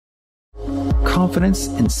Confidence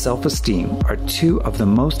and self-esteem are two of the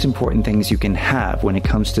most important things you can have when it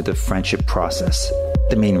comes to the friendship process.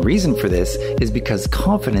 The main reason for this is because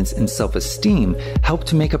confidence and self-esteem help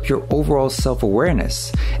to make up your overall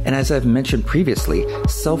self-awareness. And as I've mentioned previously,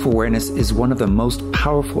 self-awareness is one of the most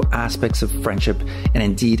powerful aspects of friendship and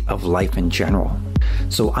indeed of life in general.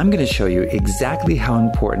 So I'm going to show you exactly how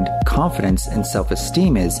important confidence and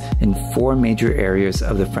self-esteem is in 4 major areas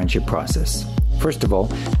of the friendship process. First of all,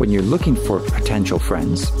 when you're looking for potential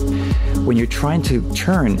friends, when you're trying to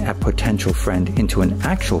turn a potential friend into an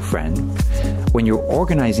actual friend, when you're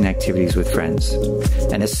organizing activities with friends,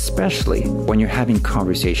 and especially when you're having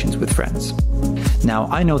conversations with friends. Now,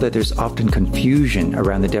 I know that there's often confusion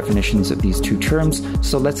around the definitions of these 2 terms,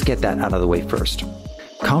 so let's get that out of the way first.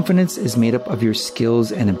 Confidence is made up of your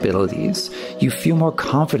skills and abilities. You feel more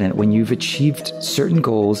confident when you've achieved certain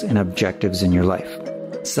goals and objectives in your life.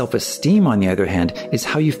 Self-esteem, on the other hand, is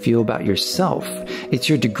how you feel about yourself. It's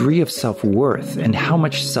your degree of self-worth and how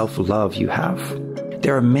much self-love you have.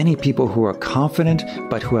 There are many people who are confident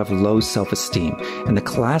but who have low self-esteem, and the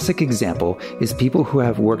classic example is people who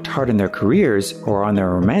have worked hard in their careers or on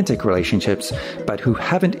their romantic relationships but who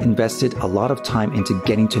haven't invested a lot of time into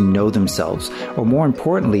getting to know themselves, or more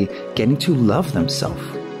importantly, getting to love themselves.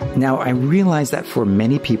 Now, I realize that for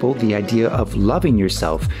many people, the idea of loving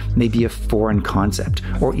yourself may be a foreign concept,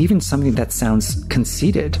 or even something that sounds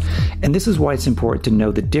conceited. And this is why it's important to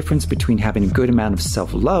know the difference between having a good amount of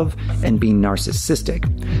self-love and being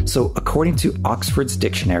narcissistic. So, according to Oxford's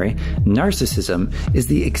dictionary, narcissism is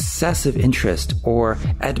the excessive interest or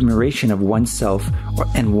admiration of oneself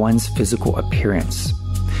and one's physical appearance.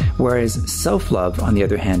 Whereas self-love, on the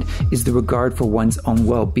other hand, is the regard for one's own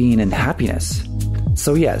well-being and happiness.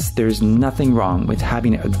 So yes, there's nothing wrong with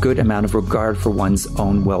having a good amount of regard for one's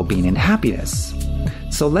own well-being and happiness.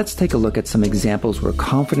 So let's take a look at some examples where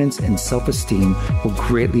confidence and self-esteem will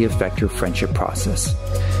greatly affect your friendship process.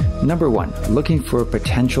 Number 1, looking for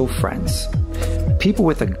potential friends. People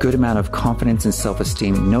with a good amount of confidence and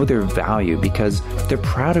self-esteem know their value because they're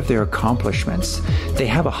proud of their accomplishments. They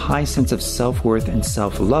have a high sense of self-worth and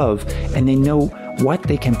self-love, and they know what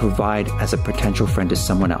they can provide as a potential friend to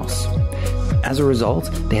someone else. As a result,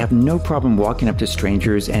 they have no problem walking up to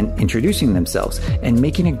strangers and introducing themselves and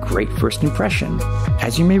making a great first impression.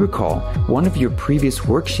 As you may recall, one of your previous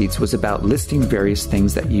worksheets was about listing various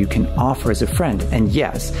things that you can offer as a friend. And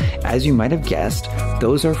yes, as you might have guessed,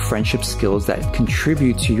 those are friendship skills that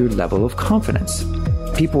contribute to your level of confidence.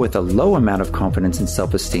 People with a low amount of confidence and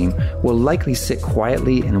self-esteem will likely sit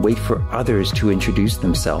quietly and wait for others to introduce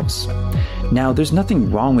themselves. Now, there's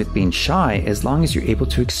nothing wrong with being shy as long as you're able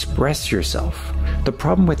to express yourself. The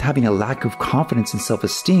problem with having a lack of confidence and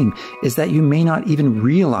self-esteem is that you may not even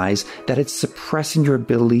realize that it's suppressing your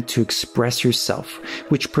ability to express yourself,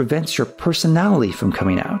 which prevents your personality from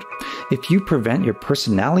coming out. If you prevent your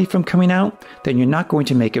personality from coming out, then you're not going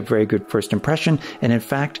to make a very good first impression, and in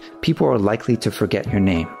fact, people are likely to forget your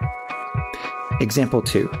name. Example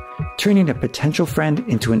 2, turning a potential friend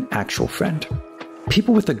into an actual friend.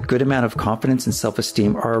 People with a good amount of confidence and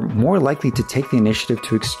self-esteem are more likely to take the initiative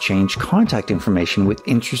to exchange contact information with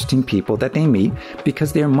interesting people that they meet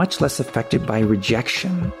because they are much less affected by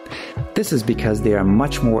rejection. This is because they are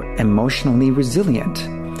much more emotionally resilient.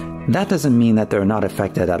 That doesn't mean that they're not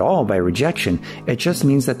affected at all by rejection. It just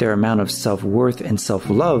means that their amount of self-worth and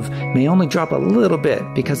self-love may only drop a little bit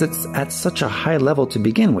because it's at such a high level to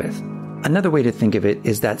begin with. Another way to think of it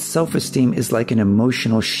is that self-esteem is like an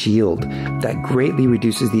emotional shield that greatly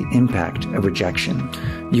reduces the impact of rejection.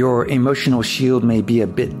 Your emotional shield may be a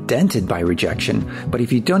bit dented by rejection, but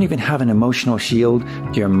if you don't even have an emotional shield,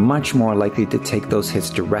 you're much more likely to take those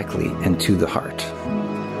hits directly and to the heart.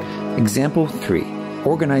 Example 3,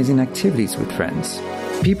 organizing activities with friends.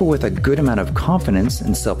 People with a good amount of confidence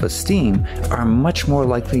and self-esteem are much more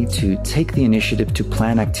likely to take the initiative to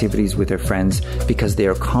plan activities with their friends because they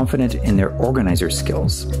are confident in their organizer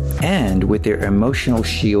skills. And with their emotional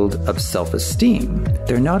shield of self-esteem,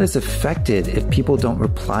 they're not as affected if people don't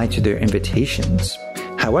reply to their invitations.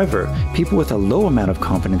 However, people with a low amount of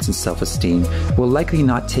confidence and self-esteem will likely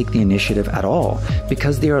not take the initiative at all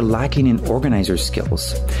because they are lacking in organizer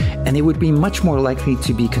skills. And they would be much more likely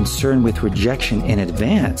to be concerned with rejection in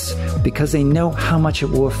advance because they know how much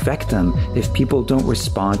it will affect them if people don't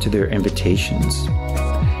respond to their invitations.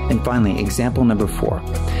 And finally, example number 4,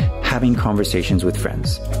 having conversations with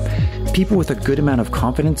friends. People with a good amount of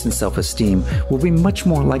confidence and self-esteem will be much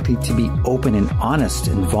more likely to be open and honest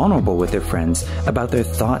and vulnerable with their friends about their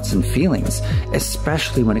thoughts and feelings,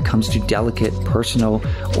 especially when it comes to delicate, personal,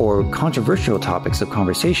 or controversial topics of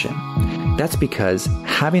conversation. That's because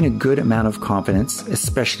having a good amount of confidence,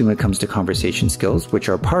 especially when it comes to conversation skills, which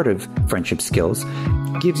are part of friendship skills,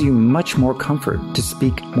 gives you much more comfort to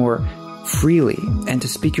speak more freely and to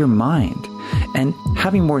speak your mind. And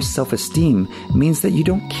having more self-esteem means that you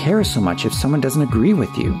don't care so much if someone doesn't agree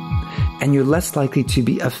with you. And you're less likely to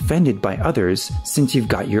be offended by others since you've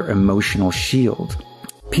got your emotional shield.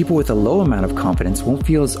 People with a low amount of confidence won't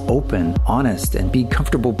feel as open, honest, and be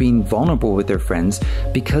comfortable being vulnerable with their friends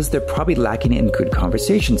because they're probably lacking in good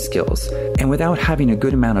conversation skills. And without having a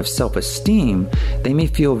good amount of self-esteem, they may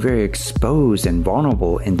feel very exposed and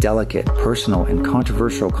vulnerable in delicate, personal, and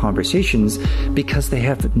controversial conversations because they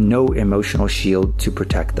have no emotional shield to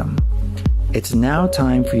protect them. It's now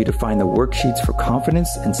time for you to find the worksheets for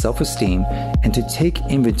confidence and self-esteem and to take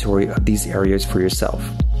inventory of these areas for yourself.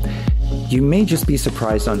 You may just be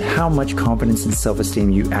surprised on how much confidence and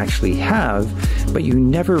self-esteem you actually have, but you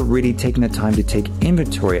never really taken the time to take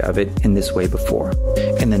inventory of it in this way before.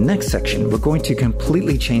 In the next section, we're going to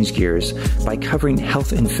completely change gears by covering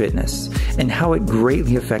health and fitness and how it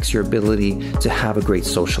greatly affects your ability to have a great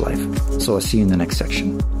social life. So I'll see you in the next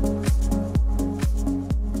section.